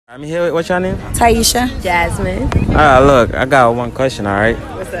I'm here. What's your name? Taisha. Jasmine. Look, I got one question, all right?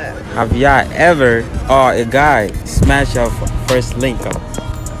 What's up? Have y'all ever, or a guy, smash your first link up?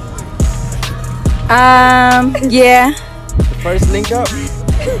 Yeah. The first link up?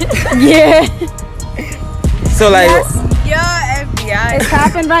 Yeah. So like, Yes. Yo, FBI. It's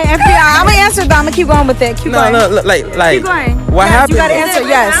happened, right? FBI. I'm gonna answer that. I'm gonna keep going with it. Keep going. no, like, Keep going. what Yes, happened? you gotta answer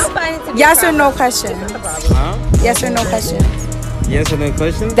yes. Yes Yes or no question. Huh? Yes or no question. Yes or no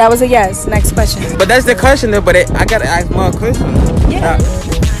question? That was a yes. Next question. But that's the question, though. But I gotta ask more questions. Yeah.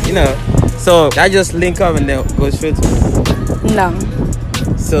 You know, so I just link up and then go straight to it. No.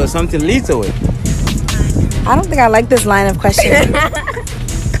 So something leads to it. I don't think I like this line of questioning.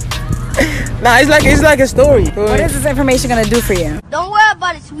 Nah, it's like a story. What is this information gonna do for you? Don't worry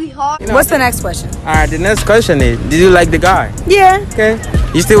about it, sweetheart. You know, What's the next question? All right, the next question is: did you like the guy? Yeah. Okay.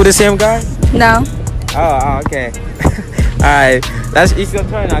 You still with the same guy? No. Oh, okay. All right, it's your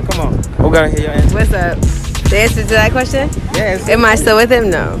turn now. Come on, we gotta hear your answer. What's up? The answer to that question? Yes. Am I still with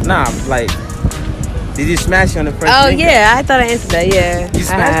him? No. Nah, like, did you smash on the first? Oh link? yeah, I thought I answered that. Yeah. You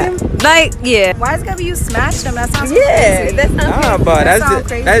smashed him? Like yeah. Why is it gonna be you smashed him? That sounds Yeah, crazy. that sounds Nah, crazy. but sounds that's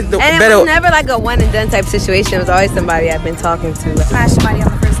crazy. the And better. it was never like a one and done type situation. It was always somebody I've been talking to. Smash somebody on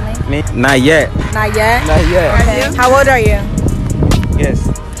the first link? Me? Not yet. Not yet. Not yet. Okay. How old are you? Yes.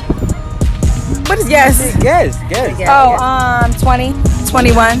 What is yes? Yes. Oh, 20,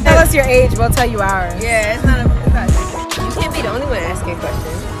 21. Tell us your age. We'll tell you ours. Yeah, it's not a. You can't be the only one asking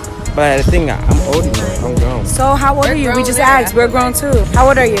questions. But the thing, I'm old enough. I'm grown. So how old are you? We grown just now. asked. We're grown too. How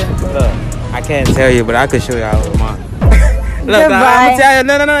old are you? Look, I can't tell you, but I could show you how old mine. Look, I'm Goodbye. gonna tell you.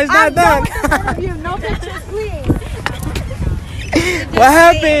 No, it's not done. You no pictures, please. What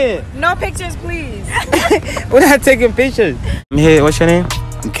happened? No pictures, please. We're not taking pictures. I'm here. What's your name?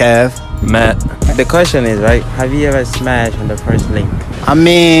 I'm Kev. Matt. The question is, right? Have you ever smashed on the first link? I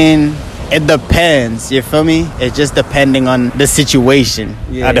mean, it depends. You feel me? It's just depending on the situation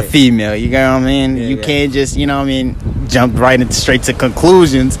of the female. You know what I mean? Yeah, you yeah. can't just, you know what I mean, jump right into straight to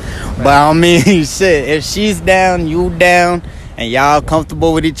conclusions. But I mean, shit, if she's down, you down, and y'all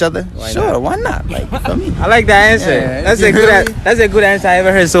comfortable with each other, sure, why not? Like, you feel me? I like that answer. Yeah, that's you a feel me? that's a good answer I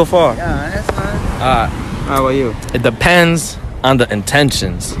ever heard so far. Yeah, that's fine. How about you? It depends on the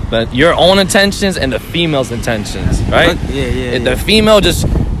intentions, but your own intentions and the female's intentions, right? Yeah. If the female just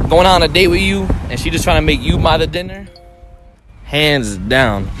going on a date with you and she just trying to make you buy the dinner, hands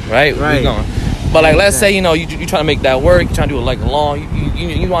down, right? Right. We going. But like, let's say you trying to make that work, you trying to do it like long,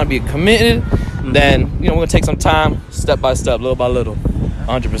 you want to be committed, then we're gonna take some time, step by step, little by little,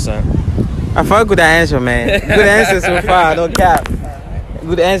 100%. I fuck with that answer, man. Good answer so far. No cap.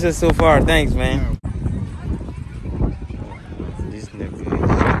 Good answer so far. Thanks, man. This nigga.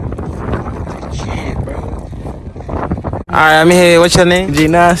 Shit, bro. Alright, I'm here. What's your name? G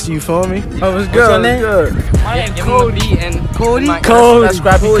Nasty, you feel me? Oh, it's good. your name? Good. My name's Cody and Cody? Cody. That's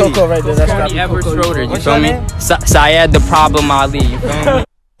Scrappy Cody. Coco right there. That's Cody Scrappy Edward Coco. Schroeder, you What's feel your me? name? Syed the Problem Ali, you feel me?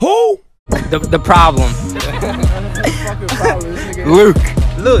 Who? The problem. Luke.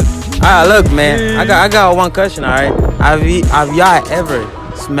 Look. Alright, look, man. I got one question, alright? Have y'all ever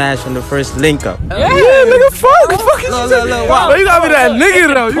smashed on the first link up? Yeah, nigga, fuck. Fuck is Look, you wow. You gotta be that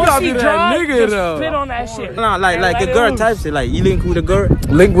nigga though. You gotta be that nigga though. Spit on that shit. No, like a girl type shit. Like, you link with a girl?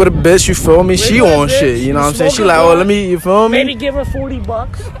 Link with a bitch, you feel me? She on shit, you know what I'm saying? She like, oh, let me, you feel me? Maybe give her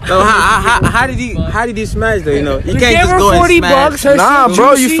 $40. So how did he smash though? You can't Give just her go and $40. smash. Her Nah, shit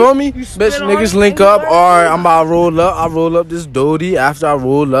bro, juicy, you feel me? you spit Bitch, on niggas her, link and up, you or I'm about to roll up. I roll up this Dodie. After I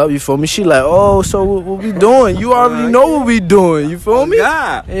roll up, you feel me? She like, oh, so what we doing? You already know what we doing, you feel me?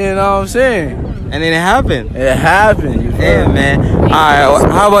 God. You know what I'm saying? And then it happened. It happened, you feel Yeah, me? man. Alright,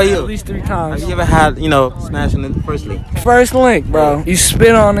 how about At you? least 3 Have times. you ever had, smashing in the first link? First link, bro. You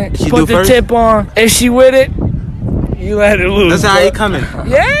spit on it. She do Put the first? tip on. If she with it, you let her loose. That's how bro. you coming.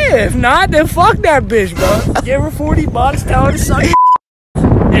 Yeah, if not, then fuck that bitch, bro. Give her $40, tell her to suck your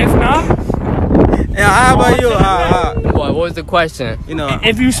If not, Yeah, how about you? what was the question?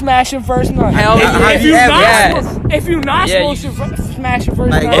 If you smash it first night. Hell, have you ever If you're not Yeah, supposed to smash it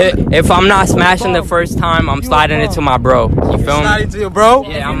first Like, night. If I'm not smashing the first time, I'm sliding it to my bro. You feel me? slide into your bro? Yeah,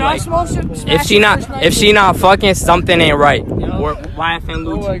 You're I'm not like, supposed to smash if she it not, first night. if she not fucking, something ain't right. Why I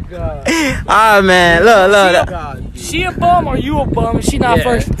Oh my god. Ah, man, look. She a bum or you a bum and she not Yeah.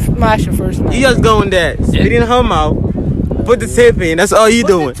 first smashing first night. You just going there, spit in her mouth, put the tip in. That's all you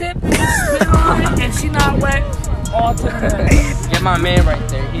doing. Put the tip in, spit on it, and she not wet all to the net. Get my man right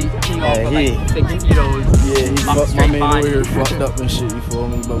there. He off for he- like 6 kilos. Yeah, he fucked my man over here fucked up and shit, you feel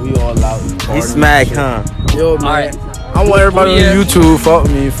me? But we all out. You smack, huh? Yo, man. Alright. I want everybody Yeah. on YouTube. Fuck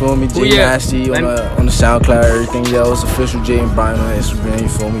me, you feel me? Jay Yeah. Nasty on the SoundCloud, everything else. Official Jay and Brian on Instagram. You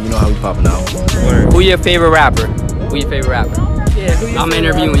feel me? You know how we popping out. Who your favorite rapper? Who your favorite rapper? Yeah, who your I'm favorite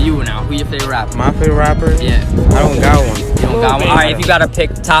interviewing rapper? you now. Who your favorite rapper? My favorite rapper? Yeah. I don't got one. You don't got one. All right, if you gotta pick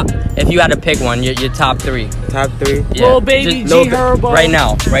if you had to pick one, your top 3. Top 3? Yeah. Lil Baby, Just G Herbo. Right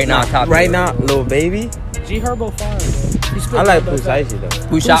now, top 3. Right now, Lil Baby. G Herbo fire. I like Pooh Icy though.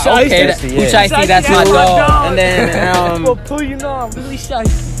 Who shot? Shiesty? Okay, Yeah. Who Shiesty? That's my dog. And then Well, Pooh, you know I'm really shy.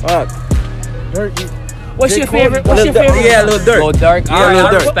 fuck. What's your favorite? What's your Lil Durk. favorite? Yeah, Lil Durk. Lil Durk. Yeah, All right, Lil I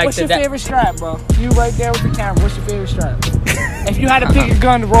Durk. What's your respected that. favorite strap, bro? You right there with the camera. What's your favorite strap? If you had to pick a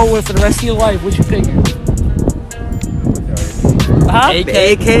gun to roll with for the rest of your life, what you picking? Huh?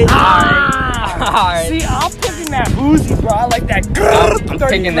 AK. Alright. See, I'm picking that Uzi, bro. I like that. I'm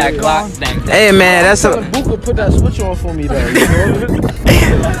picking that Glock. Hey man, that's a. Buka put that switch on for me though. You feel me?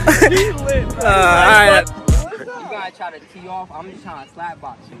 Alright. You gotta try to tee off. I'm just trying to slap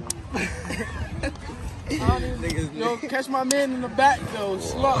box you. Yo, catch my man in the back though.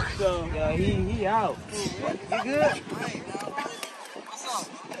 Sluck though. Yo, he out. You good?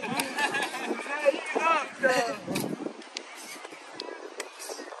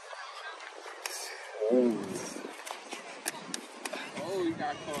 Oh, you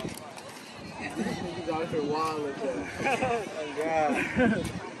got caught. Niggas out here wild with that.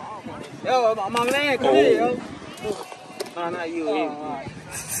 Yo, my man, come here, yo. No, not you. Oh,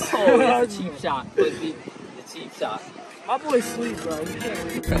 yeah, cheap shot. Pussy. The cheap shot. My boy sleep, bro. He can't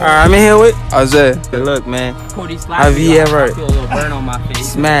read. Alright, I'm in here with Isaiah. Look, man. Cody slap. Have you ever- I feel a little burn on my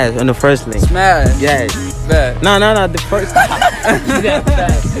face. Smash on the first link. Smash. Yes. Bet. No, the first. That's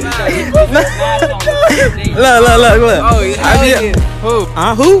fast. Look. Oh, yeah. Have you- Who?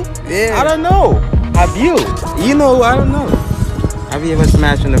 Who? Yeah. I don't know. Have you? You know, I don't know. Have you ever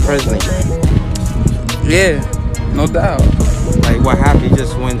smashed on the first link? Yeah. No doubt. Like, what happened? You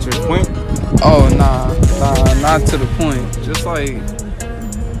just went to the point? Oh, nah, not to the point. Just like,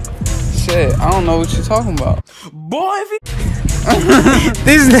 shit, I don't know what you're talking about. Boy, if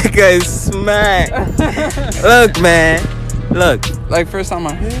This nigga is smack. Look, man. Look. Like, first time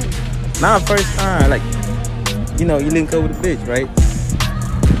I hit? Not first time. Like, you know, you link up with a bitch, right?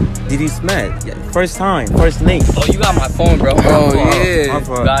 Did he smash? Yeah, first time. First link. Oh, you got my phone, bro. Oh, yeah. My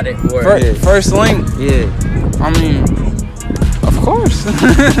fault. Got it. Word. First link? Yeah. I mean, of course.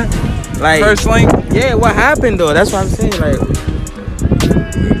 Like, First link? yeah, what happened though? That's what I'm saying. Like,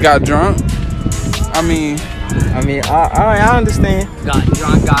 Got drunk? I mean, I understand. Got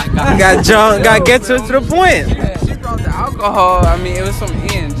drunk. Got Got drunk, got get to the point. yeah, she brought the alcohol. I mean, it was some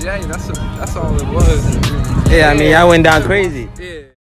E&J. That's all it was. Yeah, I mean, I went down crazy.